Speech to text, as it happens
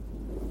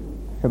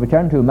So we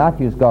turn to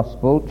Matthew's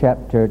Gospel,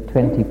 chapter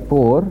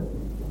 24.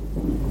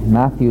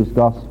 Matthew's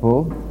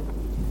Gospel,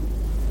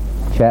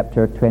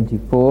 chapter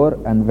 24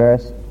 and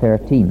verse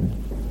 13.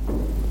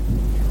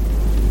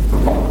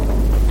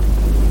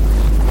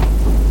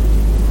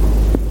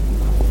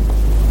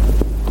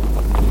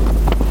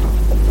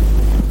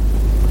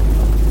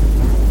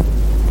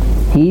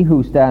 He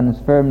who stands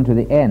firm to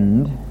the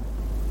end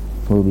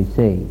will be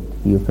saved.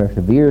 He who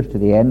perseveres to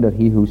the end, or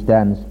he who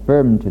stands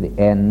firm to the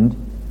end,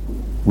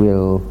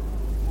 will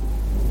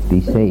be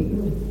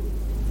saved.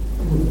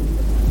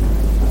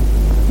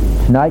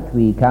 Tonight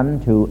we come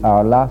to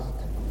our last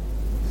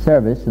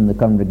service in the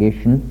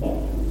congregation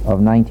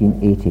of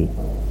 1980.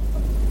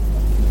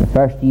 The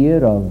first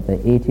year of the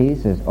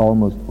 80s is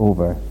almost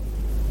over,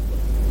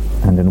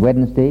 and on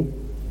Wednesday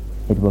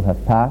it will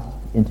have passed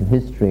into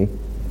history,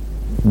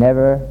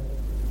 never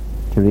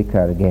to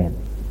recur again.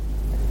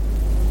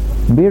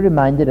 Be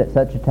reminded at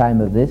such a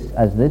time as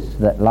this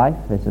that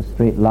life is a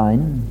straight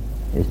line,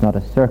 it's not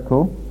a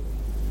circle.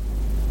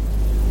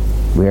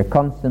 We are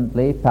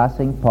constantly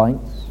passing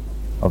points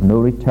of no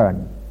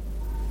return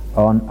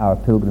on our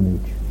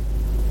pilgrimage.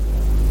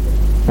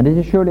 And it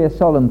is surely a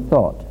solemn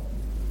thought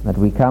that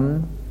we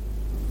come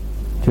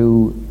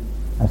to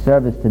a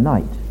service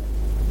tonight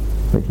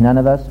which none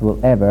of us will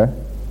ever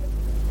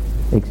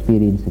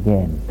experience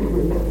again.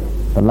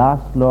 The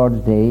last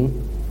Lord's Day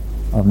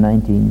of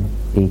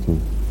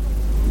 1980.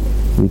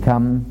 We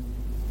come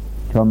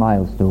to a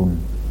milestone.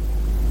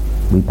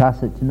 We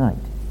pass it tonight,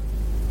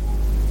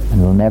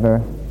 and we'll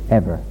never,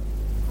 ever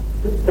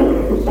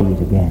see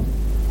it again.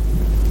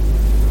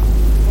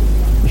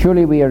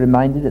 Surely we are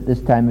reminded at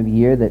this time of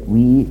year that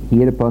we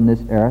here upon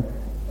this earth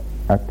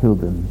are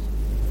pilgrims.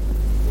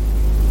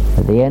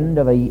 At the end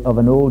of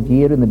an old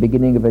year and the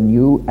beginning of a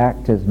new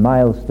act as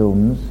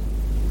milestones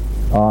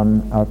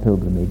on our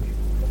pilgrimage,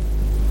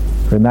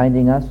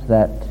 reminding us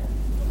that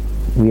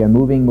we are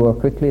moving more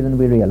quickly than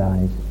we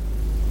realize,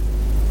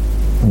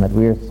 and that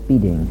we are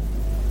speeding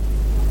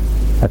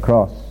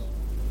across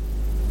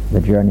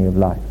the journey of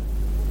life.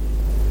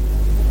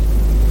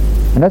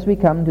 And as we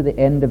come to the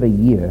end of a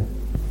year,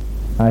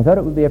 I thought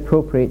it would be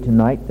appropriate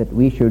tonight that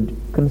we should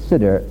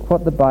consider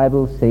what the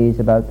Bible says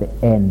about the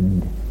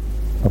end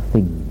of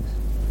things.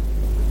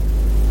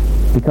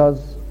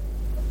 Because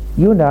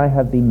you and I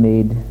have been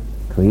made,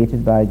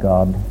 created by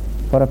God,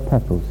 for a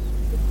purpose.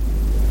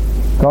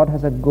 God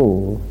has a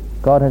goal.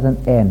 God has an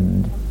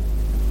end.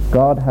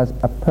 God has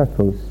a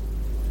purpose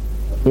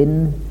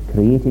in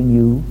creating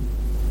you,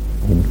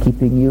 in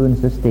keeping you and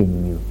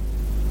sustaining you.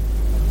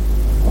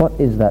 What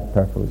is that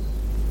purpose?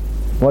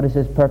 What is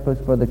His purpose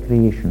for the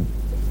creation?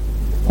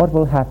 What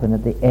will happen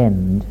at the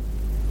end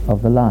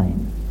of the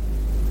line?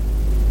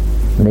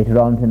 Later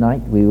on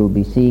tonight we will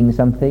be seeing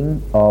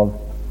something of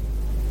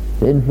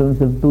the influence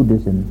of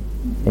Buddhism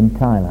in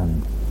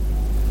Thailand,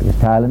 because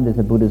Thailand is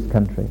a Buddhist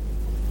country.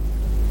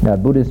 Now, a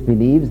Buddhist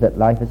believes that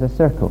life is a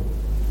circle,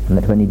 and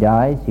that when he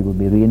dies he will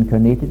be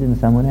reincarnated in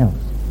someone else.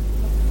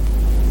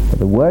 But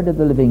the Word of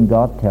the living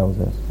God tells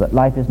us that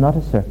life is not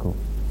a circle,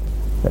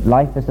 that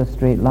life is a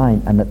straight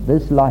line, and that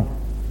this life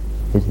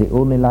is the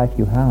only life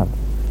you have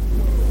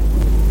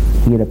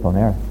here upon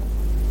earth,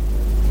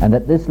 and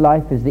that this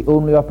life is the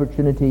only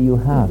opportunity you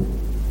have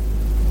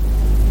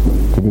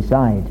to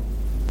decide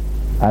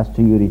as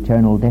to your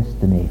eternal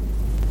destiny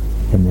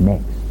in the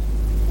next.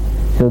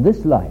 So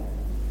this life,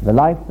 the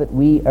life that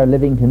we are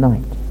living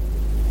tonight,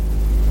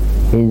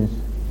 is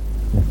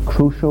the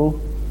crucial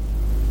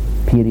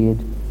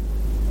period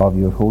of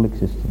your whole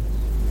existence.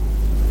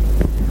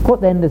 What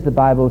then does the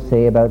Bible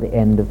say about the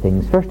end of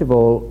things? First of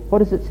all, what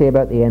does it say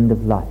about the end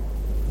of life?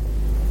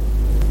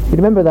 You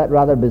remember that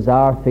rather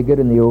bizarre figure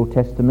in the Old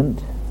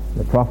Testament,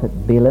 the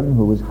prophet Balaam,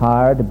 who was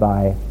hired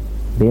by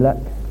Balak,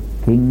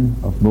 king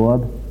of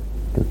Moab,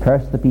 to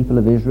curse the people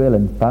of Israel,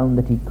 and found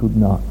that he could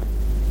not.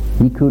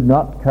 He could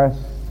not curse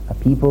a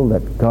people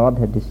that God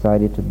had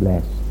decided to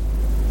bless.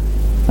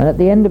 And at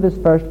the end of his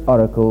first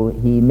oracle,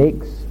 he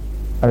makes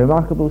a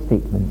remarkable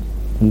statement.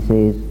 He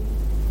says,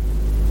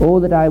 "Oh,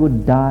 that I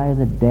would die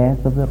the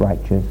death of the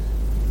righteous,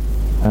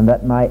 and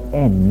that my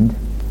end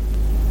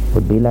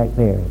would be like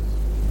theirs.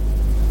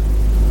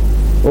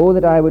 Oh,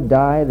 that I would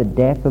die the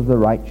death of the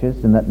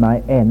righteous, and that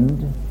my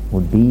end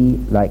would be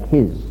like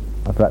his,"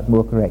 or perhaps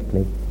more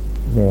correctly,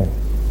 theirs.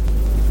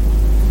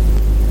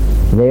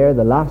 There,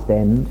 the last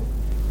end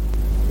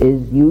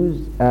is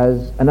used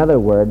as another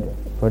word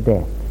for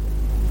death.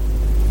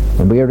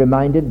 And we are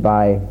reminded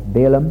by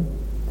Balaam,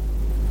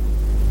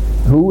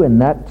 who in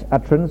that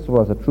utterance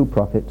was a true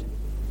prophet,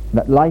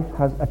 that life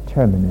has a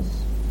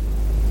terminus.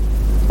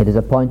 It is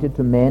appointed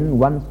to men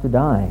once to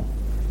die,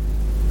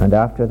 and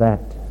after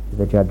that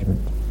the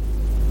judgment.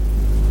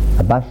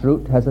 A bus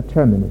route has a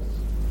terminus.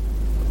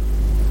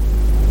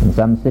 In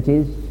some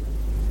cities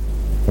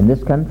in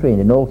this country,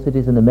 and in all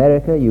cities in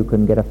America, you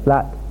can get a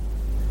flat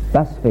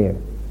bus fare,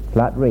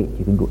 flat rate.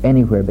 You can go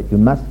anywhere, but you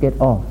must get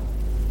off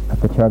at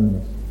the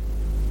terminus.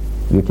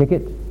 Your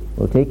ticket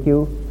will take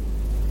you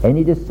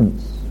any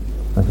distance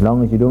as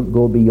long as you don't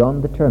go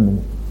beyond the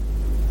terminus.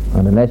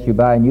 And unless you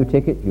buy a new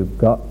ticket, you've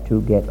got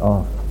to get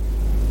off.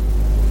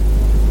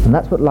 And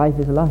that's what life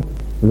is like.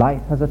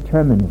 Life has a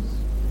terminus.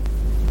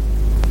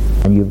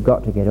 And you've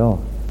got to get off.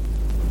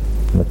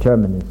 And the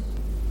terminus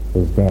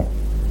is death.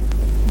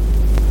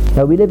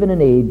 Now we live in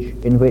an age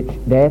in which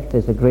death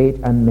is a great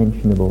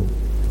unmentionable.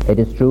 It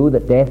is true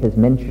that death is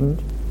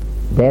mentioned.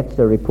 Deaths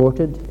are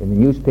reported in the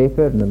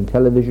newspaper and on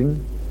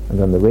television and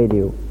on the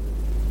radio.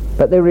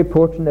 But they're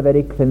reported in a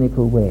very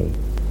clinical way.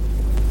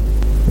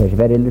 There's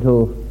very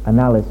little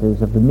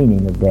analysis of the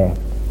meaning of death.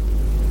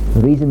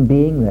 The reason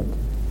being that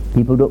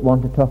people don't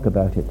want to talk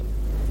about it.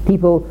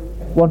 People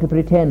want to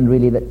pretend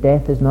really that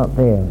death is not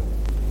there.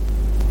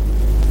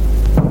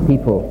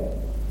 People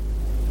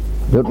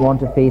don't want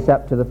to face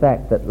up to the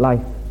fact that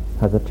life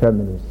has a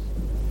terminus,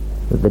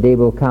 that the day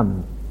will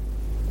come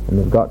and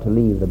they've got to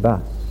leave the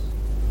bus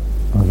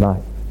of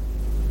life.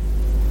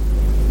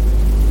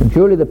 And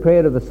surely the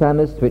prayer of the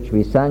psalmist which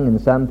we sang in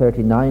Psalm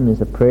 39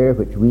 is a prayer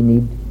which we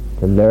need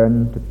to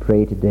learn to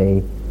pray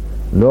today.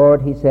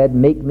 Lord, he said,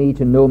 make me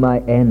to know my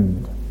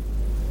end.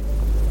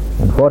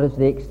 And what is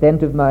the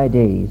extent of my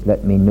days?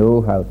 Let me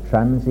know how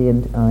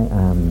transient I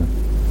am.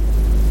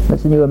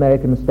 That's the New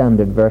American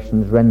Standard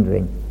Version's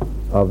rendering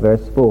of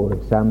verse 4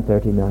 of Psalm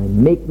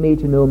 39. Make me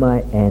to know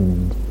my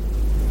end.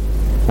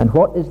 And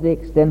what is the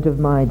extent of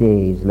my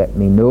days? Let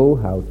me know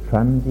how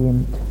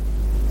transient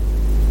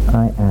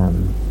I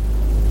am.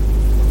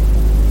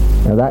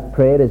 Now that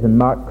prayer is in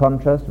marked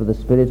contrast with the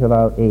spirit of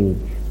our age.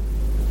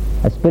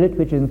 A spirit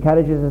which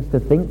encourages us to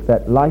think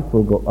that life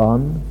will go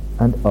on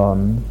and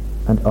on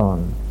and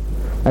on.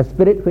 A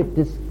spirit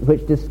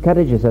which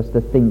discourages us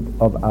to think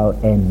of our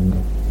end.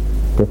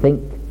 To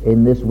think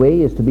in this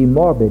way is to be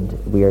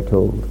morbid, we are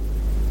told.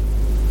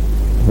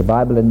 The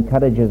Bible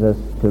encourages us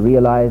to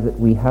realize that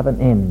we have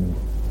an end,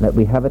 that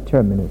we have a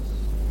terminus.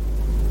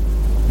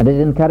 And it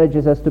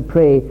encourages us to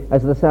pray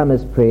as the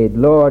psalmist prayed,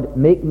 Lord,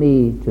 make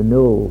me to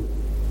know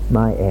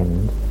my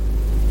end.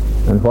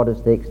 And what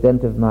is the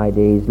extent of my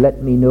days?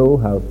 Let me know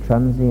how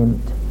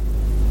transient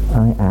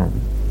I am.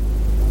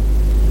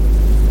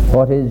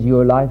 What is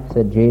your life,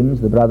 said James,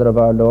 the brother of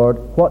our Lord.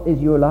 What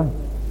is your life?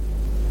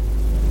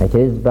 It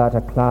is but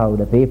a cloud,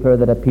 a vapor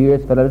that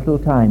appears for a little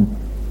time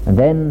and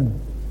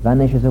then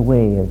vanishes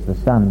away as the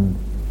sun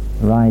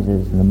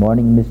rises and the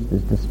morning mist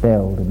is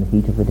dispelled in the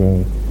heat of the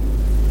day.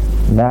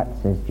 That,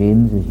 says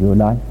James, is your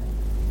life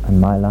and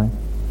my life.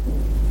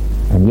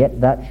 And yet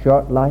that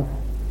short life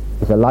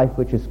is a life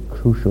which is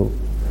crucial,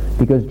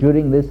 because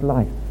during this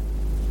life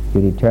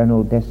your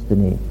eternal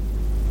destiny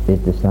is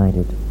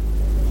decided.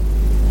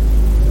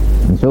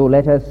 And so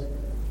let us,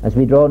 as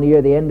we draw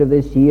near the end of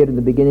this year and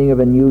the beginning of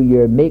a new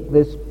year, make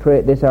this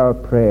our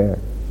prayer.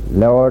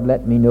 Lord,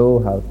 let me know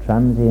how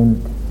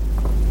transient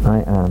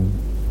I am.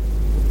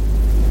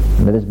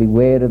 And let us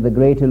beware of the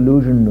great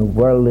illusion of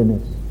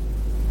worldliness,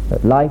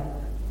 that life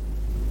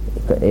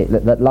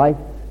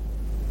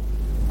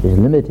is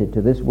limited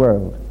to this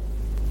world,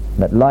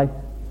 that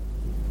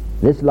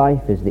this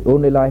life is the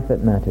only life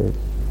that matters.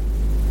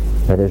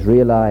 Let us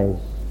realize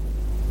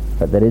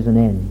that there is an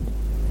end,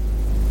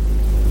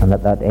 and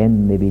that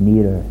end may be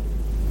nearer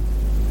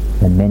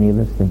than many of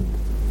us think.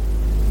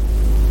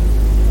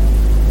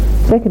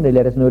 Secondly,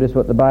 let us notice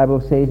what the Bible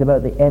says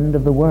about the end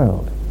of the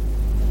world.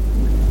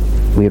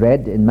 We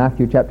read in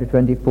Matthew chapter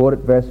 24 at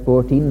verse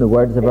 14 the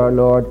words of our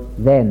Lord,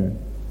 then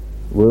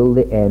will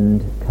the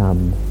end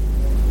come.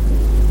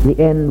 The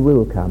end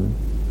will come.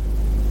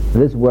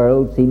 This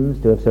world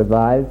seems to have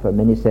survived for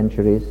many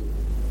centuries.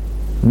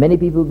 Many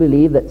people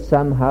believe that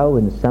somehow,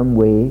 in some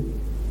way,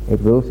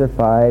 it will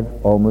survive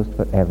almost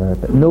forever.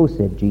 But no,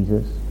 said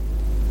Jesus.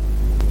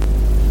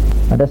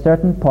 At a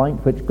certain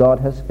point which God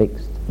has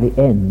fixed, the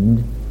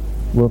end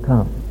will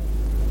come.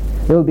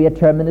 There will be a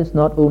terminus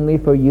not only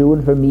for you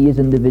and for me as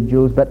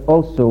individuals, but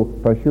also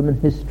for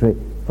human history,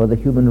 for the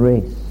human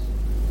race.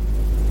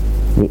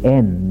 The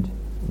end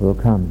will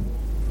come.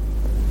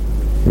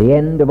 The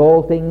end of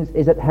all things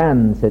is at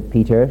hand, said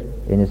Peter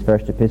in his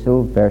first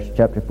epistle,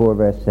 chapter 4,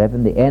 verse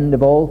 7. The end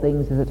of all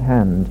things is at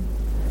hand.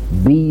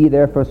 Be ye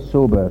therefore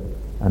sober,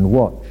 and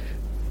watch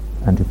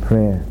unto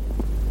prayer.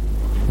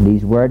 And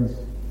these words,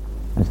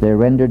 as they're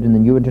rendered in the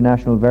New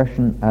International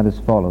Version, are as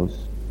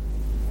follows.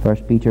 1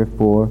 Peter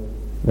 4,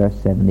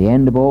 verse 7. The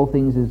end of all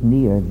things is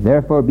near.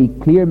 Therefore be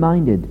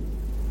clear-minded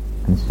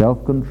and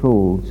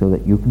self-controlled so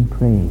that you can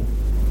pray.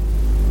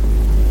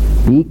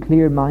 Be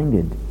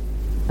clear-minded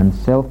and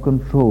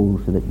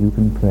self-controlled so that you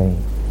can pray.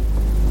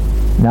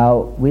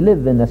 Now, we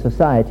live in a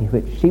society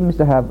which seems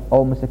to have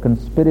almost a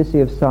conspiracy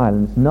of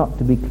silence not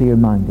to be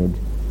clear-minded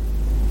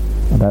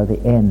about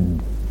the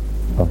end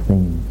of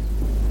things.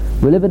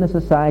 We live in a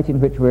society in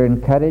which we're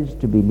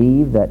encouraged to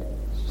believe that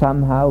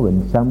somehow,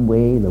 in some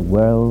way, the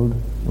world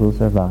will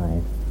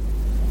survive.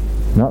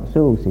 Not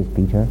so, says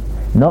Peter.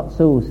 Not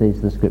so,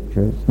 says the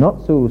Scriptures.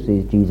 Not so,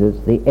 says Jesus.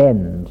 The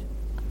end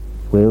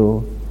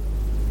will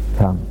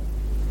come.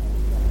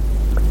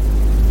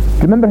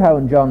 Remember how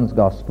in John's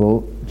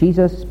Gospel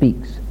Jesus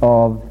speaks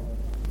of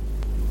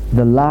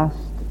the last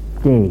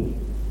day,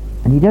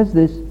 and he does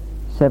this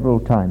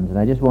several times, and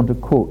I just want to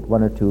quote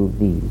one or two of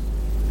these.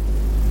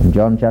 In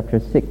John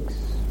chapter 6,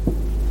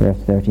 verse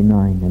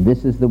 39, "And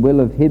this is the will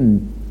of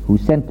him who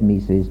sent me,"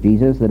 says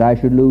Jesus, "that I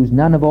should lose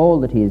none of all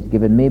that he has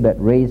given me, but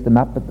raise them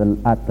up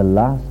at the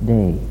last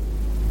day.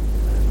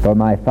 For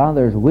my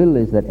Father's will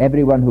is that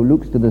everyone who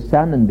looks to the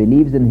Son and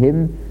believes in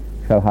him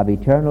shall have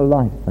eternal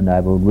life, and I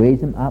will raise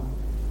him up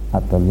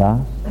at the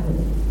last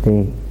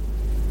day."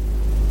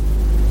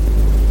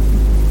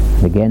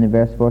 Again in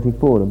verse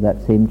 44 of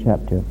that same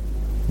chapter,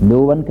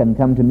 "No one can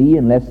come to me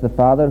unless the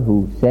Father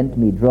who sent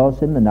me draws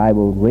him, and I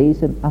will raise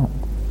him up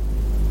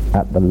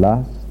at the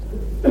last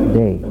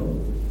day."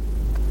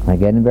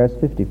 Again in verse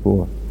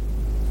 54,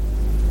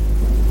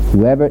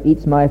 "Whoever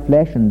eats my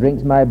flesh and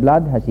drinks my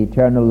blood has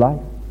eternal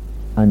life,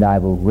 and I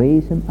will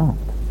raise him up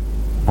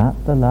at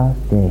the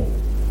last day."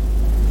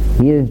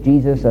 Here is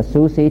Jesus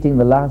associating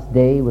the last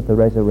day with the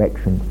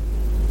resurrection.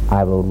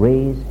 I will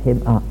raise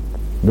him up.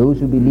 Those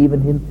who believe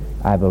in him,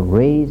 I will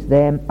raise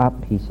them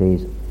up, he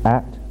says,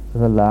 at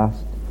the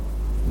last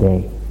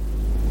day.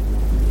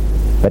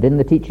 But in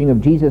the teaching of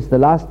Jesus, the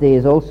last day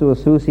is also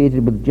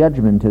associated with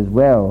judgment as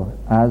well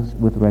as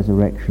with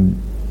resurrection.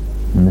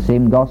 In the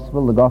same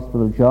gospel, the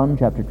Gospel of John,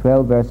 chapter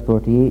 12, verse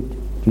 48,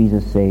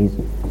 Jesus says,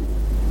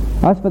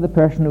 "As for the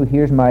person who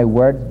hears my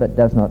words but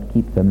does not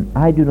keep them,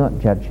 I do not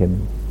judge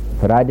him,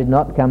 for I did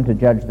not come to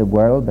judge the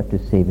world but to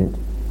save it.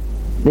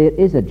 There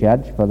is a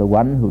judge for the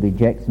one who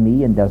rejects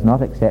me and does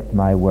not accept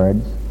my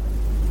words.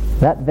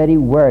 That very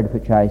word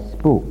which I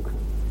spoke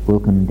will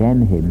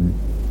condemn him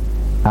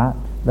at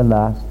the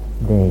last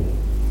day."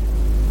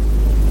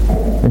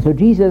 And so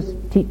Jesus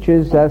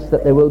teaches us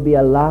that there will be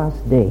a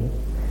last day.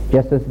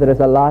 Just as there is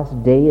a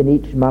last day in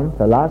each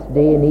month, a last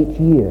day in each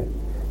year,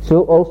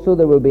 so also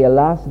there will be a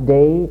last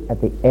day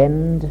at the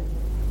end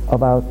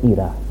of our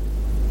era.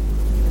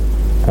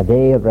 A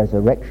day of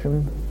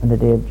resurrection and a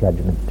day of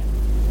judgment.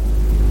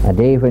 A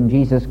day when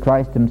Jesus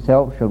Christ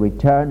himself shall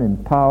return in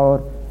power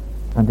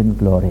and in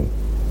glory.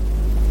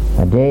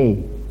 A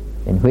day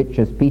in which,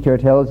 as Peter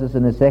tells us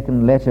in his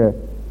second letter,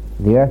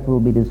 the earth will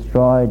be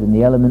destroyed and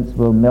the elements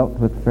will melt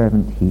with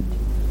fervent heat.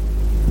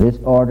 This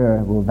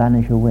order will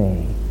vanish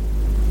away,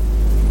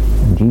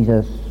 and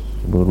Jesus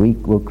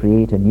will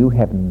create a new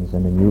heavens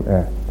and a new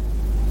earth.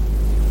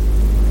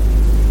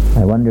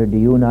 I wonder, do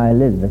you and I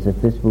live as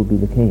if this will be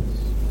the case?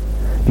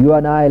 Do you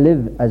and I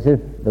live as if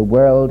the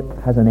world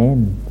has an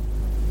end?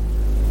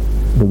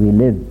 Do we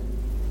live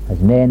as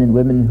men and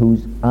women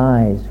whose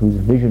eyes, whose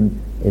vision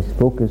is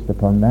focused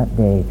upon that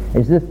day?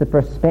 Is this the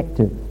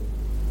perspective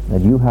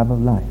that you have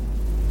of life,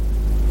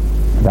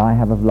 that I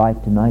have of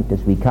life tonight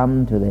as we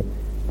come to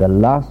the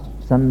last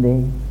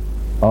Sunday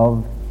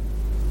of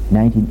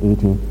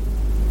 1980?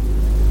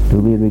 Do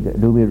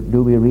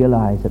we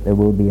realize that there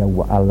will be a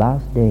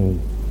last day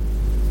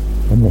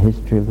in the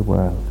history of the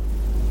world?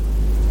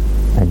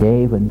 A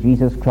day when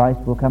Jesus Christ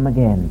will come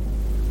again.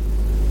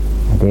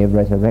 A day of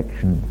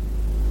resurrection.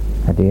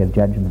 A day of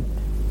judgment.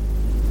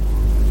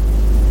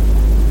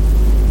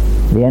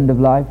 The end of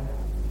life.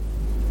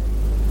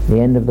 The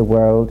end of the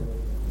world.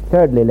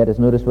 Thirdly, let us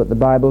notice what the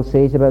Bible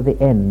says about the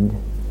end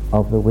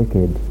of the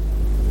wicked.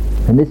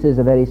 And this is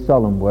a very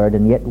solemn word,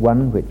 and yet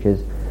one which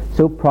is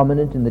so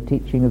prominent in the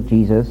teaching of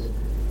Jesus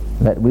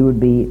that we would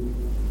be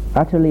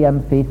utterly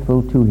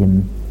unfaithful to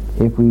him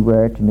if we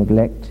were to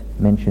neglect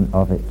mention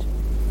of it.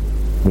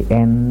 The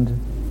end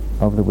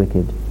of the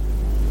wicked.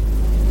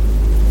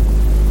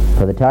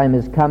 "For the time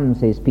is come,"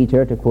 says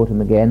Peter, to quote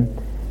him again,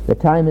 "the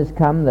time is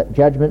come that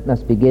judgment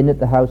must begin at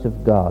the house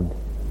of God.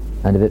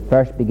 And if it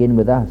first begin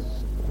with us,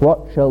 what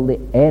shall the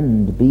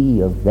end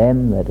be of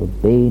them that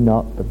obey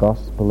not the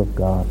gospel of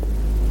God?"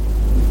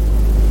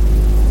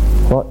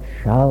 What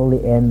shall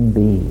the end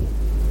be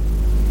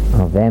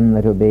of them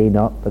that obey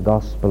not the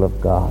gospel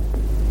of God?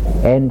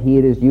 End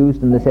here is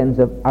used in the sense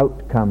of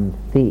outcome,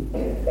 fate,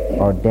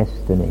 or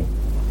destiny.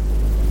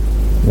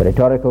 The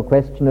rhetorical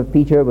question of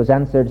Peter was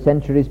answered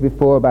centuries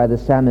before by the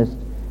psalmist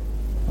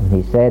when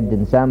he said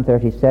in Psalm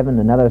 37,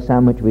 another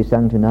psalm which we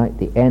sung tonight,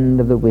 "The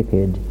end of the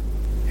wicked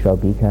shall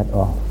be cut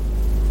off."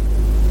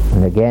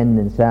 And again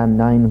in Psalm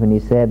 9 when he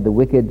said, "The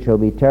wicked shall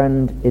be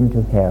turned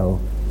into hell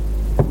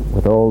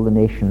with all the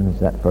nations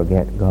that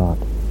forget God."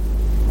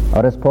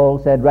 Or as Paul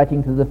said,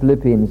 writing to the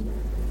Philippians,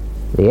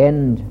 the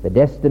end, the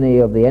destiny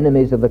of the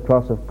enemies of the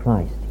cross of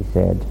Christ, he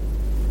said,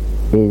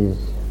 is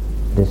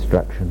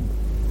destruction.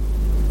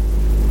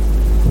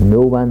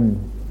 No one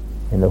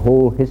in the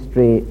whole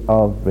history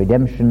of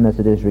redemption as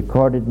it is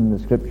recorded in the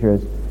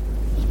Scriptures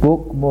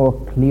spoke more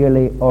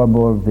clearly or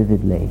more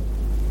vividly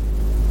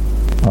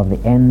of the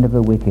end of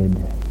the wicked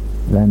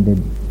than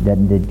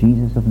did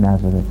Jesus of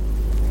Nazareth.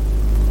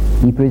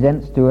 He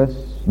presents to us,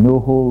 no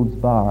holds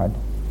barred,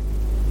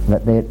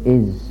 that there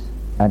is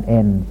an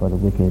end for the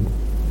wicked.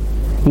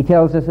 He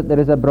tells us that there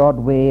is a broad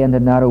way and a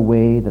narrow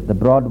way, that the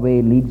broad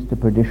way leads to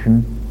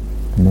perdition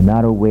and the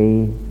narrow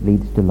way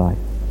leads to life.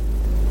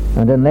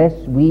 And unless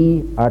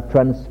we are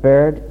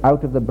transferred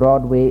out of the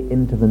broad way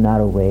into the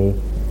narrow way,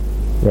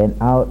 then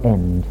our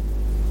end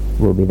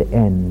will be the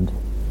end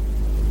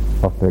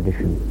of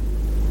perdition.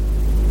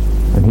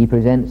 And he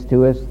presents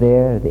to us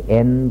there the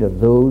end of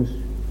those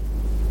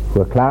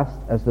who are classed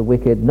as the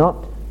wicked,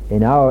 not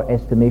in our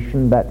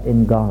estimation but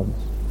in God's.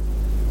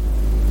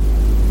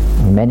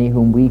 And many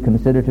whom we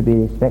consider to be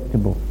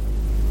respectable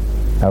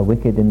are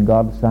wicked in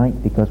God's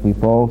sight because we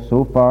fall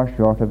so far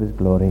short of his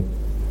glory.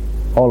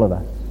 All of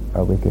us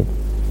are wicked.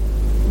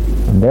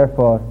 And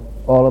therefore,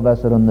 all of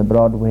us are on the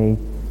broad way.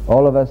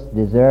 All of us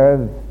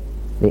deserve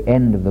the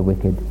end of the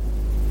wicked.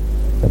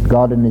 But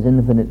God in his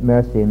infinite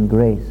mercy and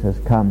grace has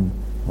come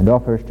and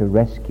offers to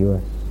rescue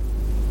us.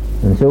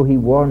 And so he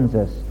warns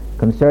us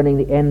concerning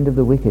the end of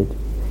the wicked.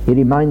 He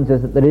reminds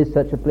us that there is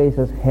such a place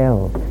as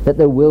hell, that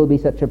there will be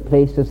such a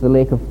place as the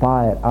lake of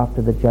fire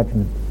after the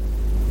judgment,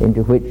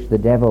 into which the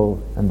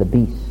devil and the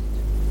beast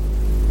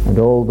and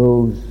all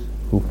those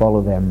who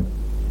follow them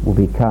will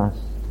be cast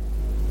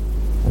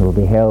and will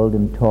be held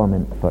in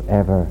torment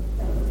forever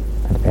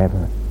and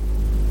ever.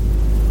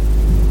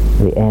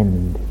 The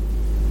end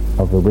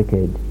of the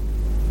wicked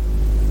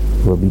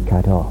will be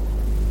cut off.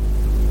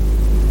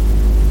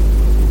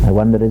 I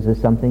wonder, is there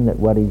something that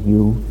worries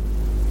you?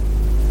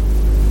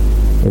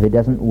 If it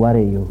doesn't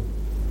worry you,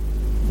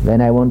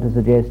 then I want to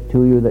suggest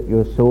to you that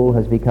your soul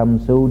has become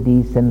so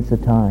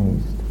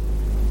desensitized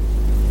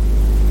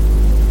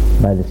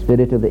by the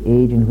spirit of the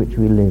age in which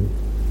we live,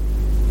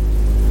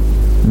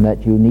 and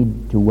that you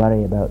need to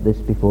worry about this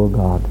before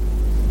God.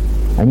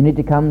 And you need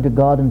to come to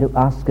God and to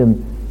ask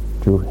him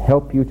to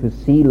help you to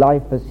see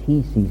life as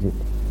he sees it.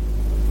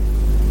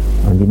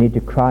 And you need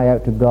to cry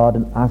out to God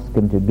and ask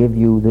him to give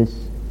you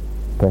this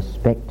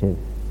perspective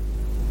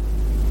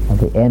of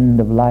the end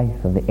of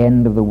life, of the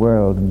end of the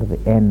world, and of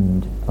the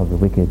end of the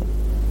wicked.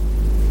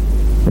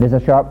 There is a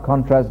sharp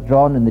contrast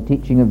drawn in the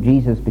teaching of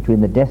Jesus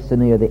between the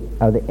destiny of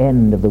the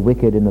end of the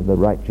wicked and of the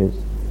righteous.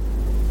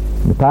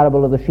 The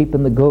parable of the sheep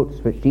and the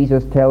goats, which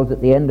Jesus tells at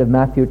the end of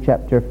Matthew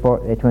chapter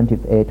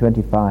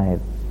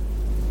 25,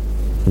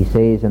 he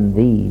says, "And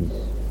these,"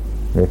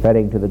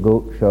 referring to the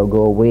goats, "shall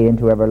go away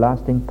into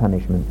everlasting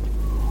punishment,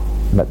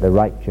 but the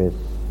righteous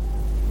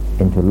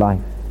into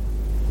life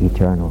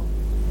eternal."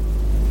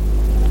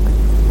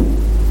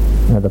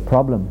 Now the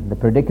problem, the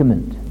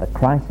predicament, the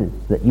crisis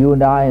that you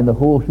and I and the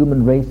whole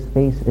human race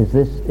face is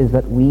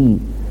that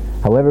we,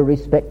 however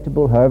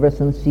respectable, however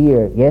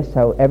sincere, yes,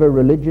 however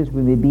religious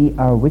we may be,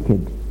 are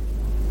wicked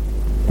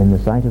in the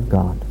sight of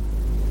God.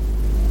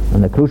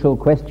 And the crucial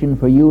question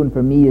for you and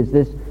for me is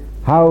this: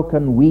 how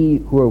can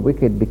we who are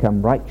wicked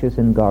become righteous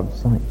in God's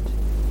sight?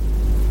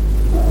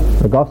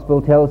 The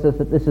gospel tells us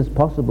that this is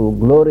possible,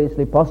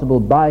 gloriously possible,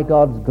 by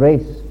God's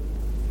grace,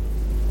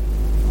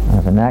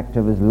 as an act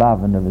of his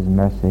love and of his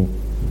mercy.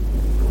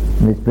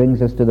 And this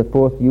brings us to the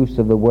fourth use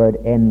of the word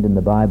end in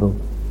the Bible.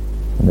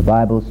 And the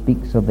Bible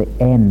speaks of the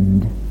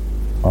end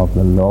of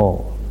the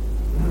law.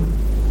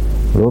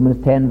 Romans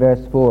 10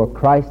 verse 4,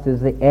 "Christ is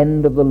the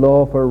end of the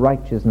law for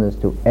righteousness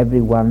to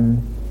everyone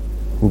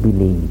who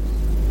believes."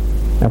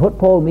 Now what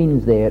Paul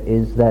means there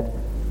is that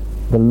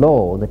the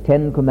law, the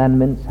 10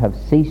 Commandments, have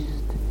ceased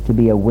to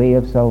be a way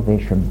of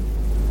salvation.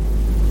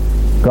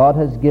 God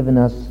has given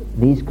us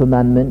these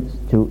commandments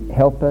to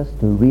help us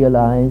to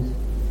realize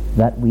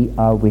that we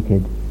are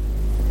wicked.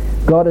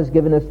 God has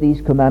given us these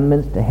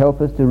commandments to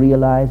help us to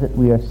realize that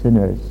we are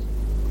sinners.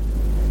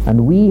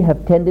 And we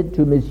have tended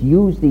to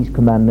misuse these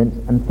commandments,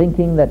 and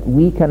thinking that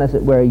we can, as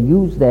it were,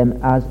 use them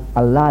as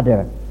a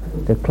ladder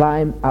to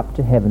climb up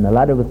to heaven, a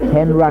ladder with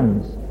 10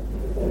 rungs.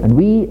 And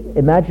we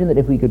imagine that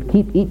if we could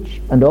keep each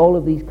and all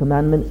of these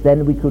commandments,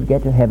 then we could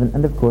get to heaven.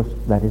 And of course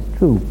that is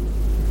true.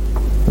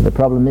 But the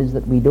problem is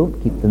that we don't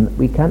keep them, that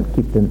we can't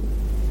keep them.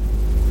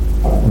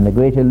 And the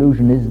great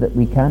illusion is that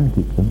we can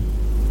keep them.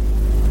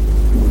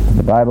 And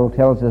the Bible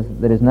tells us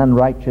that there is none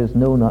righteous,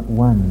 no, not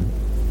one.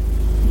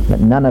 That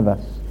none of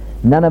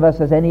us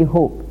has any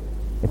hope.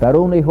 If our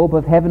only hope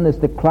of heaven is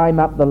to climb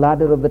up the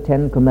ladder of the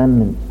 10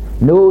 Commandments.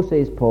 No,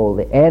 says Paul,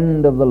 the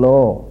end of the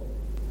law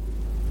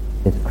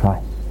is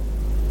Christ.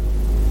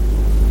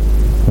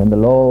 When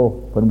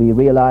we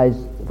realize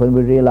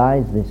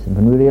this, and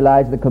when we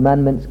realize the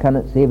commandments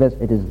cannot save us,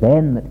 it is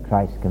then that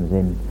Christ comes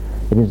in.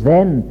 It is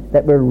then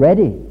that we're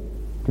ready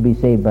to be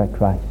saved by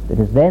Christ. It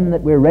is then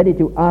that we're ready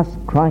to ask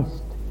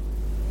Christ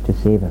to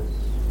save us.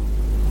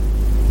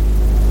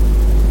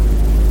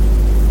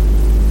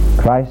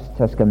 Christ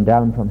has come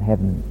down from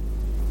heaven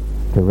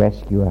to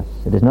rescue us.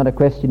 It is not a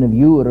question of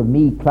you or of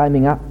me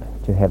climbing up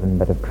to heaven,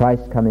 but of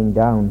Christ coming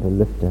down to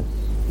lift us.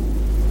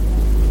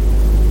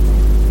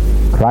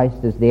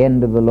 Christ is the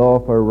end of the law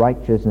for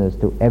righteousness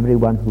to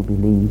everyone who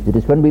believes. It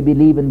is when we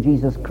believe in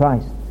Jesus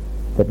Christ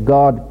that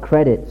God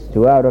credits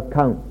to our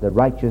account the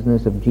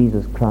righteousness of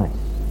Jesus Christ.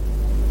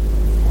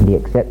 And he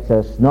accepts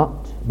us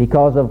not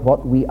because of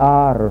what we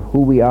are or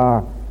who we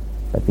are,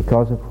 but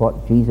because of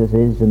what Jesus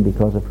is and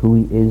because of who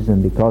he is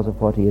and because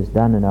of what he has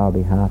done in our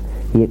behalf.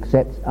 He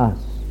accepts us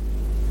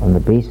on the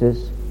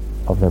basis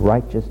of the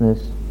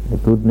righteousness, the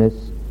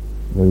goodness,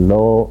 the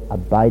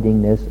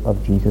law-abidingness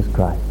of Jesus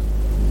Christ.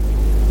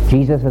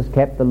 Jesus has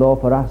kept the law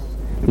for us.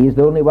 He is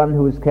the only one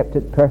who has kept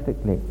it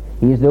perfectly.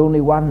 He is the only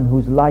one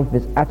whose life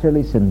is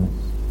utterly sinless.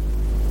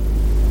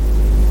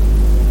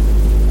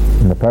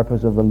 And the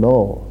purpose of the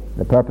law,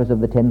 the purpose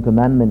of the Ten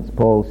Commandments,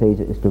 Paul says,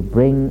 is to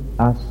bring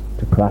us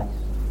to Christ.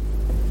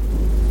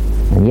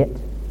 And yet,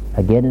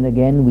 again and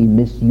again, we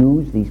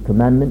misuse these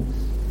commandments.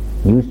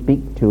 You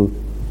speak to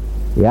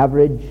the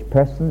average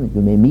person that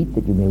you may meet,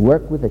 that you may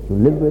work with, that you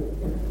live with,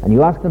 and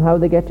you ask them how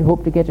they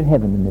hope to get to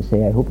heaven, and they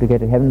say, I hope to get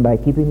to heaven by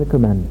keeping the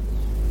commandments.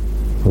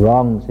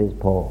 Wrong, says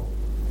Paul.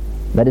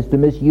 That is to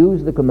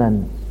misuse the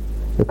commandments.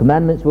 The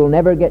commandments will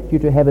never get you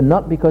to heaven,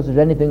 not because there's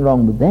anything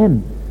wrong with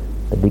them,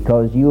 but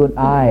because you and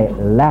I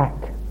lack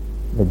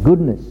the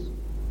goodness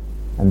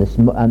and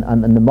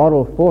the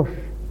moral force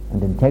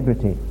and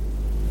integrity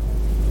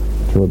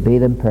to obey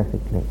them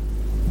perfectly.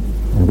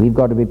 And we've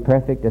got to be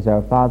perfect as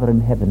our Father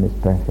in heaven is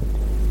perfect.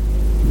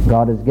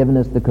 God has given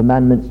us the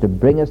commandments to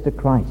bring us to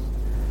Christ,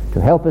 to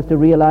help us to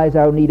realize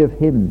our need of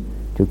Him,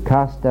 to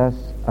cast us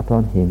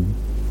upon Him.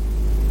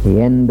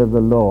 The end of the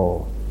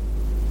law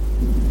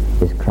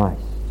is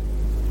Christ.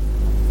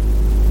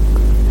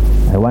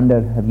 I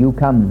wonder, have you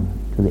come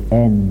to the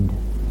end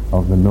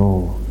of the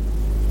law?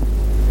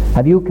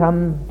 Have you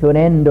come to an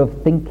end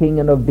of thinking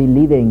and of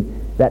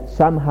believing that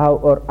somehow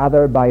or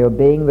other, by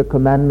obeying the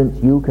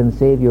commandments, you can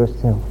save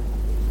yourself?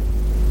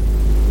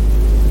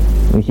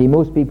 You see,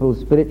 most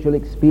people's spiritual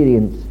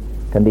experience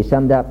can be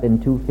summed up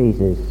in two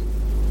phases.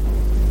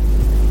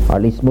 Or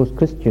at least most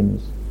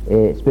Christians'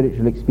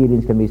 spiritual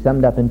experience can be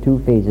summed up in two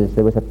phases.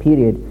 There was a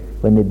period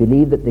when they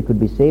believed that they could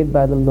be saved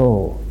by the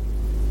law.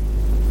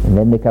 And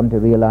then they come to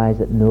realize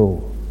that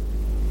no,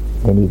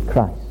 they need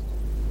Christ.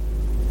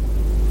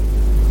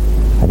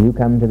 Have you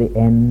come to the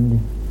end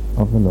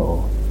of the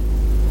law?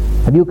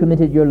 Have you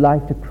committed your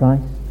life to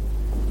Christ?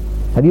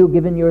 Have you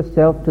given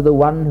yourself to the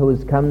one who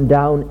has come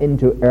down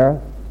into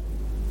earth,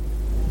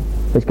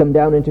 who's come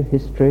down into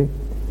history,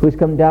 who's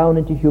come down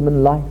into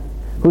human life,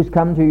 who's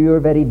come to your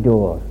very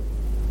door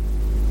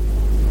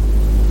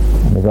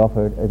and has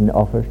offered and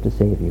offers to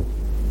save you?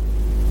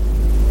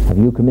 Have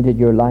you committed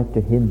your life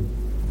to Him?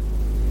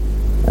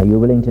 Are you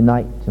willing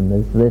tonight, on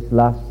this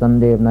last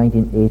Sunday of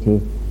 1980,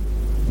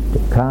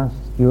 to cast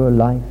your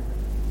life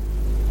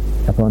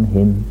upon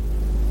Him,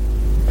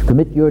 to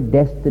commit your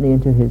destiny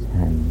into His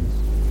hands?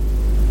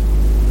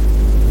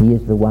 He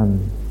is the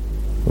one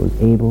who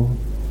is able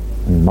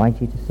and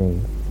mighty to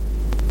save.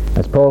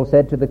 As Paul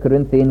said to the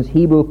Corinthians,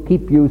 He will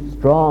keep you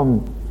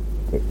strong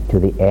to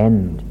the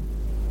end.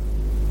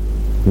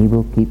 He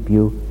will keep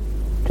you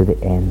to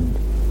the end.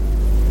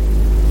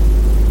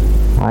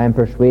 I am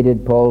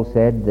persuaded, Paul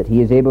said, that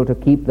He is able to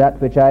keep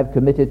that which I have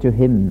committed to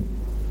Him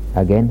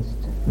against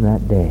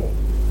that day.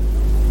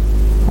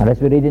 And as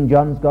we read in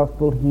John's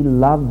Gospel, He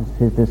loves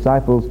His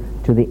disciples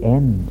to the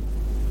end.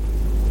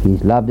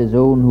 He's loved His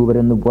own who were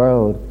in the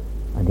world,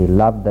 and He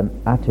loved them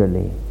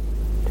utterly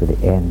to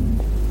the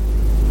end.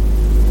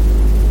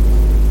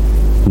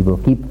 He will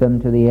keep them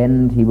to the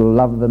end, He will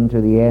love them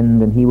to the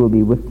end, and He will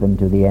be with them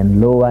to the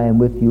end. Lo, I am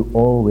with you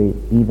always,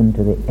 even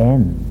to the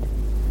end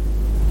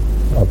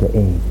of the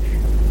age.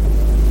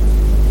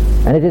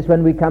 And it is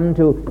when we come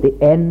to the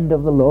end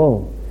of the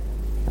law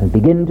and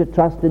begin to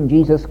trust in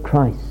Jesus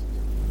Christ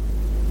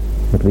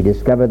that we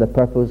discover the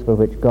purpose for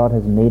which God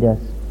has made us,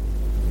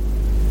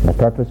 the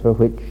purpose for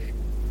which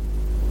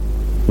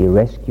He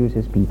rescues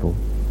His people.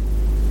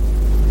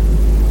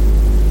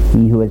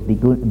 He who has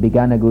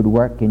begun a good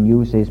work in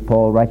you, says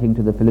Paul, writing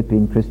to the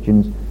Philippian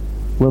Christians,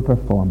 will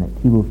perform it.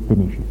 He will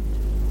finish it.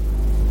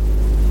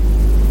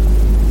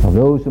 Of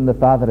those whom the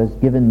Father has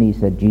given me,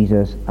 said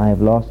Jesus, I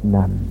have lost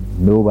none.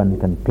 No one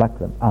can pluck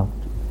them out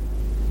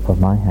of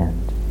my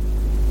hand.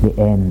 The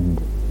end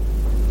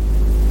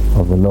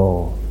of the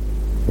law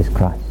is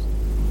Christ.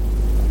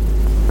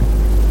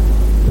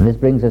 And this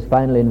brings us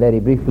finally and very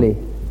briefly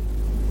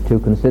to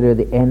consider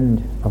the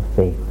end of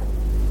faith.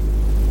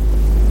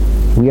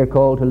 We are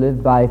called to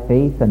live by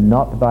faith and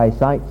not by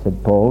sight,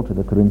 said Paul to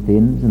the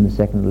Corinthians in the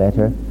second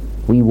letter.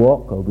 We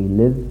walk or we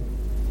live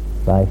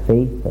by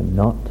faith and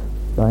not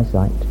by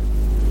sight.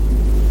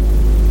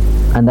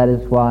 And that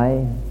is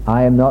why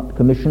I am not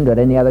commissioned, or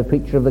any other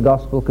preacher of the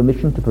gospel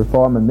commissioned, to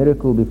perform a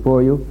miracle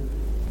before you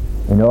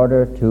in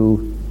order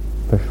to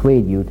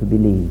persuade you to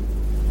believe.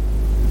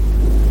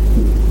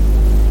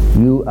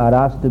 You are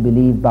asked to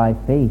believe by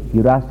faith.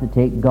 You're asked to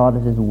take God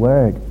at His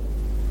word.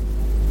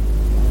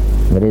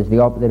 There is the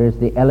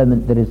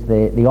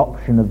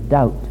option of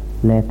doubt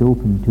left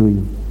open to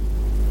you.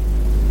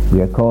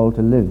 We are called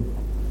to live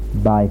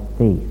by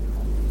faith.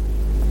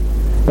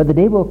 But the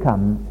day will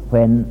come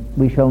when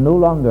we shall no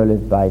longer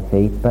live by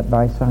faith but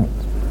by sight.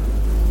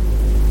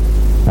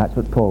 That's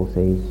what Paul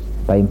says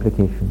by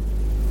implication.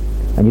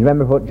 And you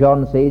remember what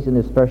John says in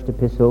his first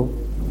epistle?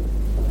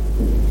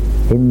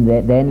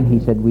 Then he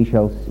said, we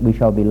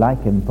shall be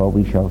like Him, for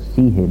we shall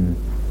see Him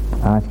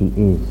as He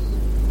is.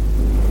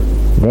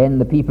 Then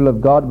the people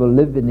of God will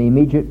live in the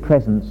immediate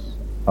presence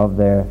of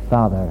their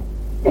Father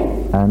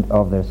and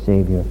of their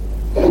Saviour,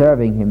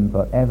 serving Him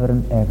forever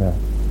and ever.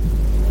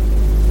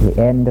 The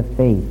end of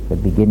faith, the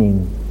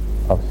beginning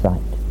of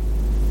sight.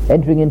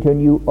 Entering into a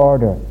new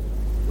order,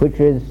 which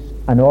is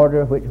an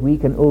order which we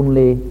can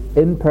only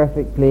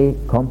imperfectly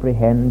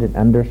comprehend and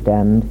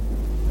understand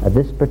at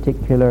this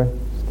particular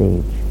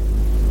stage,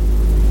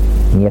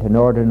 and yet an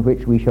order in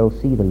which we shall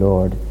see the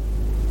Lord,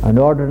 an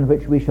order in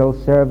which we shall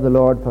serve the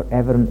Lord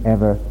forever and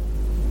ever,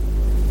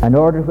 an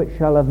order which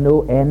shall have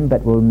no end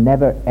but will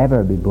never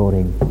ever be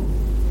boring,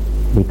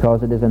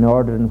 because it is an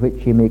order in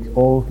which he makes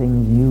all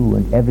things new,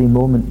 and every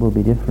moment will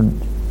be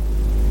different,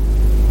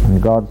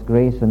 and God's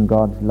grace and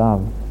God's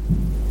love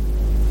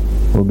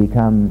will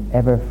become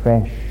ever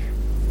fresh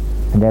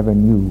and ever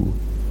new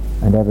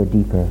and ever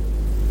deeper.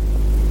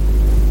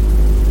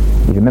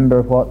 You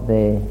remember what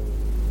the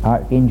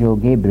Archangel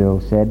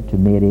Gabriel said to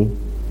Mary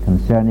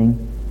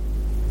concerning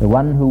the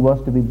one who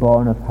was to be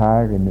born of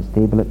her in the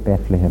stable at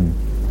Bethlehem.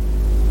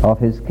 Of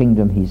his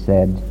kingdom, he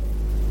said,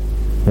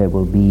 there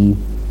will be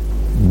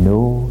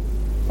no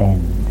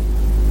end.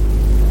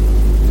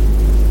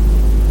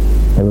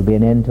 There will be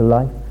an end to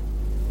life.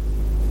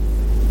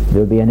 There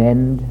will be an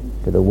end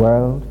to the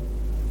world.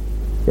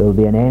 There will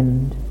be an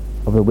end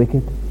of the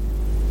wicked.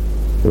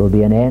 There will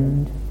be an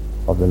end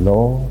of the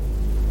law.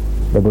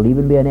 There will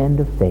even be an end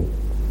of faith.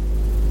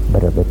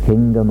 But of the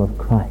kingdom of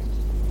Christ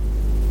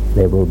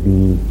there will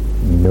be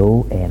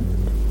no end.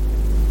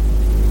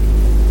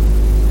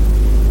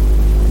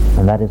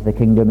 And that is the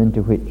kingdom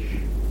into which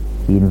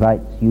he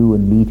invites you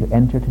and me to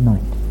enter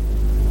tonight.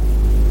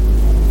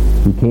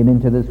 He came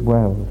into this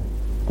world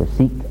to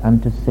seek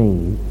and to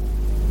save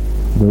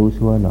those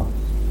who are lost.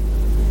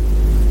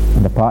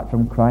 And apart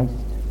from Christ,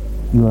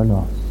 you are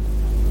lost.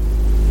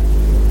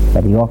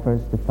 But he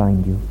offers to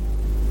find you.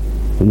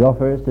 He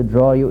offers to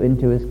draw you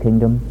into his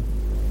kingdom.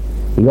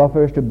 He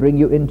offers to bring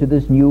you into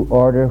this new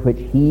order which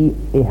he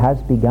has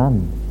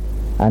begun,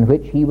 and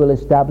which he will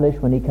establish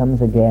when he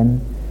comes again.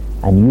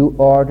 A new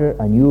order,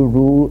 a new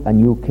rule, a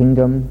new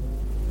kingdom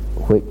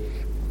which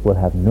will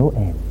have no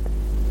end.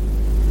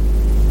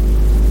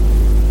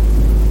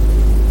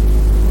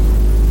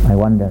 I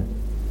wonder,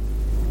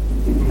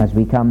 as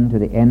we come to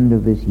the end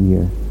of this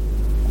year,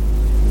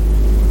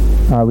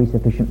 are we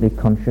sufficiently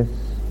conscious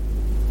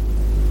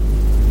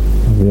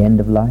of the end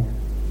of life,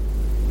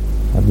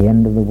 of the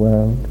end of the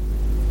world,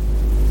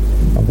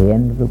 of the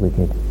end of the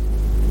wicked?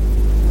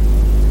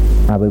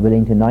 Are we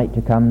willing tonight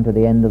to come to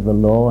the end of the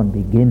law and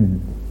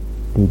begin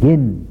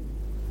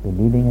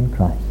believing in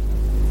Christ?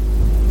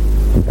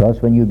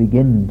 Because when you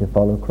begin to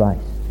follow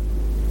Christ,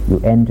 you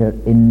enter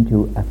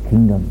into a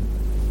kingdom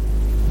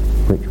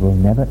which will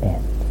never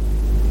end,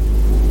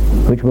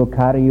 which will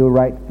carry you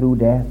right through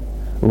death,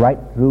 right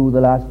through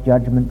the last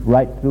judgment,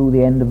 right through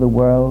the end of the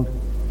world,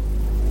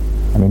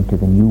 and into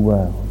the new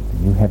world,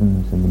 the new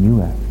heavens and the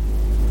new earth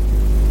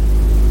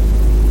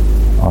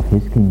of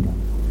his kingdom.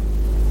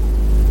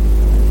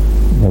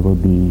 There will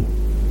be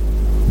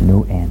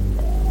no end.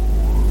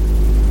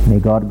 May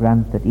God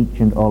grant that each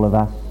and all of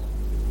us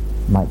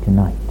might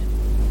tonight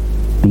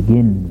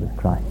begin with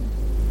Christ,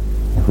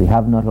 if we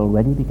have not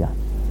already begun.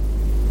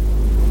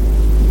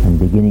 And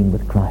beginning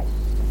with Christ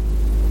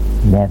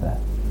never,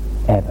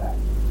 ever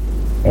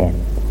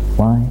end.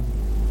 Why?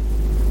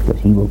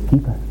 Because he will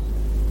keep us,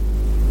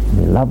 and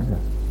he loves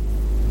us,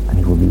 and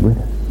he will be with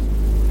us,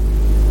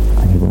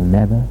 and he will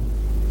never,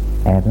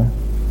 ever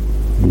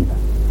leave us.